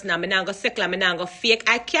of person. I'm not gonna settle, I'm not gonna fake.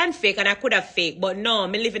 I can fake and I could have fake, but no,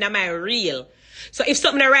 I'm living in my real. So if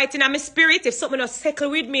something is right in my spirit, if something is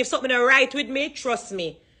settle with me, if something is right with me, trust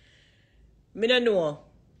me. Me don't know.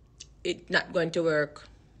 It's not going to work.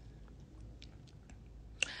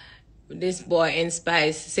 This boy in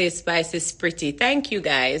Spice says Spice is pretty. Thank you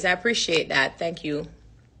guys. I appreciate that. Thank you.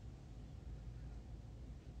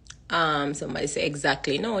 Somebody say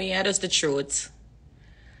exactly. No, yeah, that's the truth.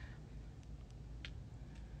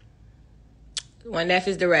 One life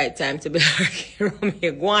is the right time to be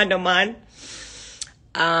arguing. Go on, man.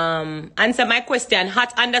 Answer my question.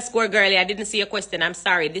 Hot_girly. I didn't see a question. I'm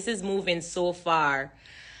sorry. This is moving so far.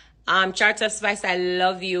 Chart of Spice, I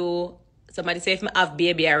love you. Somebody say if I have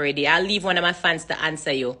baby already. I'll leave one of my fans to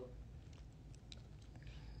answer you.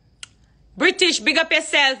 British, big up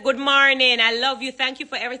yourself. Good morning. I love you. Thank you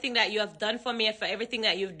for everything that you have done for me, for everything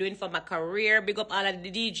that you're doing for my career. Big up all of the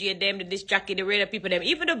DJ, them, the disc jockey, the radio people, them,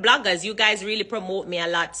 even the bloggers. You guys really promote me a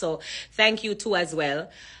lot. So thank you too as well.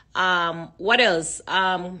 What else?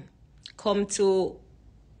 Come to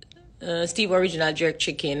Steve Original Jerk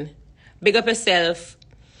Chicken. Big up yourself.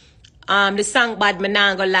 The song Bad Me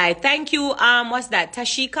Nah Go Lie. Thank you, what's that?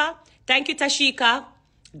 Tashika? Thank you, Tashika.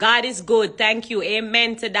 God is good. Thank you.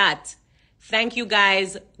 Amen to that. Thank you,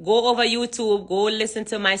 guys. Go over YouTube. Go listen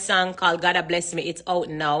to my song called God Bless Me. It's out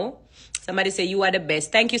now. Somebody say you are the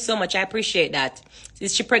best. Thank you so much. I appreciate that.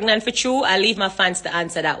 Is she pregnant for true? I'll leave my fans to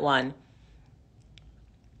answer that one.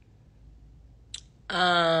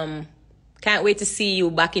 Can't wait to see you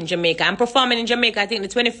back in Jamaica. I'm performing in Jamaica. I think the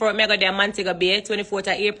 24th, I go there, Montego Bay, 24th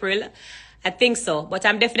of April. I think so. But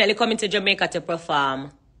I'm definitely coming to Jamaica to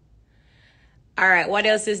perform. All right, what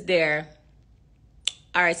else is there?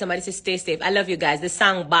 All right, somebody says stay safe. I love you guys. The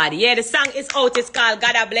song Body. Yeah, the song is out. It's called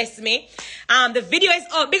God Bless Me. The video is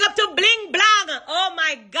out. Big up to Bling Blog. Oh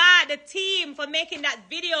my God, the team for making that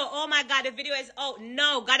video. Oh my God, the video is out.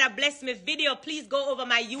 No, God Bless Me video. Please go over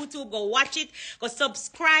my YouTube. Go watch it. Go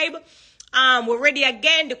subscribe. We're ready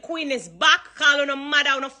again. The queen is back. Call on a mother,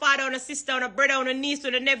 on a father, on a sister, on a brother, on a niece,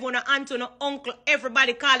 on a nephew, on a aunt, on a uncle.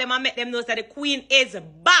 Everybody call them and make them know that the queen is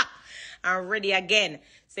back. I'm ready again.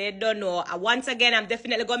 So you don't know. Once again, I'm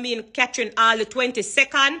definitely going to be in Catherine Hall the 22nd.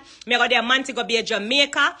 I'm going to be in Montego Bay,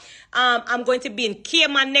 Jamaica. I'm going to be in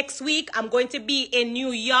Cayman next week. I'm going to be in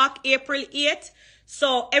New York, April 8th.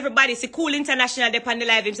 So everybody, see Cool International, they on the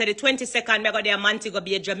live. Him said the 22nd, I'm going to be in Montego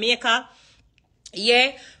Bay, Jamaica.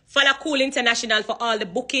 Yeah. Follow Cool International for all the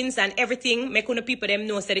bookings and everything. Make the people them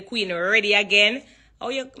know so the queen ready again. Oh,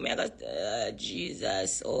 you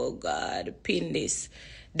Jesus. Oh, God. Pin this.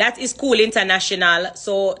 That is Cool International.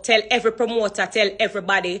 So tell every promoter, tell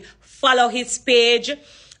everybody. Follow his page.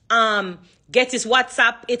 Get his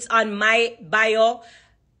WhatsApp. It's on my bio.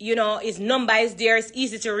 You know, his number is there. It's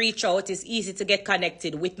easy to reach out. It's easy to get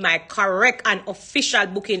connected with my correct and official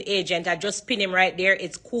booking agent. I just pin him right there.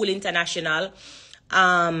 It's Cool International.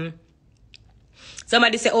 Somebody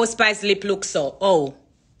say, oh, Spice lip looks so. Oh.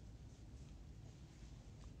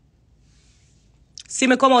 See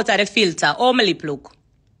me come out of the filter. Oh, my lip look.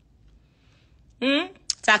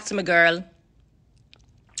 Talk to me, girl.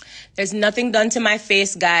 There's nothing done to my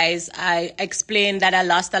face, guys. I explained that I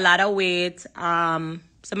lost a lot of weight. Some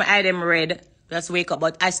item red. Just wake up.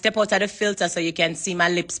 But I step out of the filter so you can see my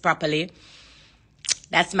lips properly.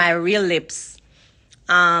 That's my real lips.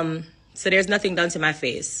 So there's nothing done to my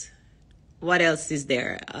face. What else is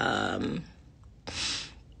there?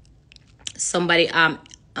 Somebody, Ariel!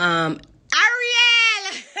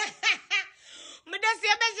 Me just see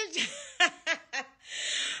a message.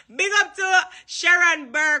 Big up to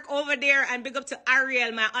Sharon Burke over there and big up to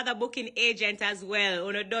Ariel, my other booking agent as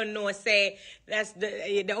well. You don't know, say that's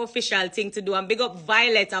the official thing to do. And big up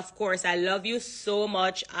Violet, of course. I love you so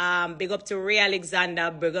much. Big up to Ray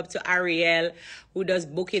Alexander. Big up to Ariel, who does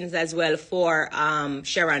bookings as well for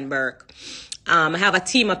Sharon Burke. I have a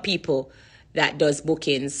team of people that does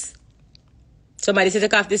bookings. Somebody say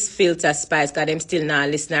take off this filter, Spice, because I'm still not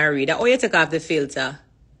listening or read. Oh, you take off the filter.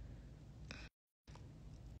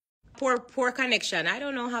 Poor connection. I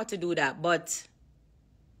don't know how to do that, but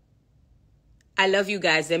I love you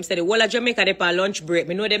guys. Them said the whole of Jamaica they on lunch break.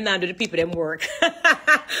 Me know them now do the people them work.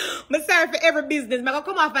 I'm sorry for every business. I'm gonna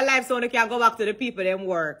come off a live so I can go back to the people them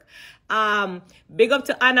work. Big up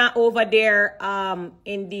to Anna over there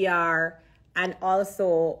in DR and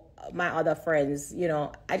also my other friends. You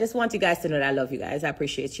know, I just want you guys to know that I love you guys. I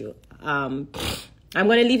appreciate you. I'm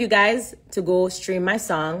gonna leave you guys to go stream my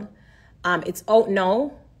song. It's out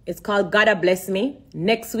now. It's called Gotta Bless Me.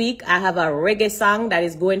 Next week, I have a reggae song that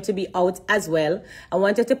is going to be out as well. I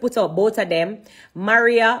wanted to put out both of them.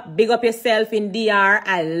 Maria, big up yourself in DR.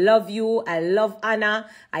 I love you. I love Anna.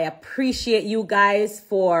 I appreciate you guys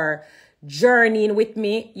for journeying with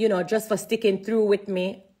me, you know, just for sticking through with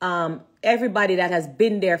me. Everybody that has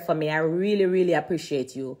been there for me, I really, really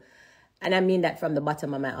appreciate you. And I mean that from the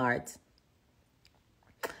bottom of my heart.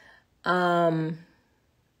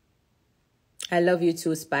 I love you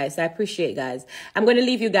too, Spice. I appreciate guys. I'm going to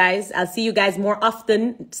leave you guys. I'll see you guys more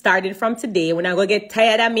often starting from today when I go get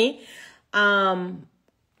tired of me.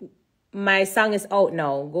 My song is out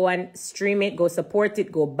now. Go and stream it. Go support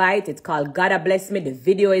it. Go buy it. It's called Gotta Bless Me. The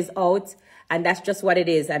video is out. And that's just what it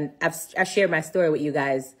is. And I share my story with you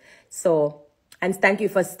guys. So, and thank you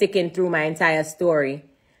for sticking through my entire story.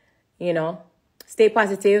 You know, stay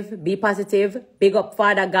positive. Be positive. Big up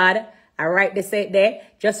Father God. All right, they say it there.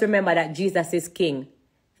 Just remember that Jesus is King.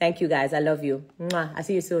 Thank you, guys. I love you. Mwah. I'll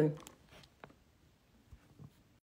see you soon.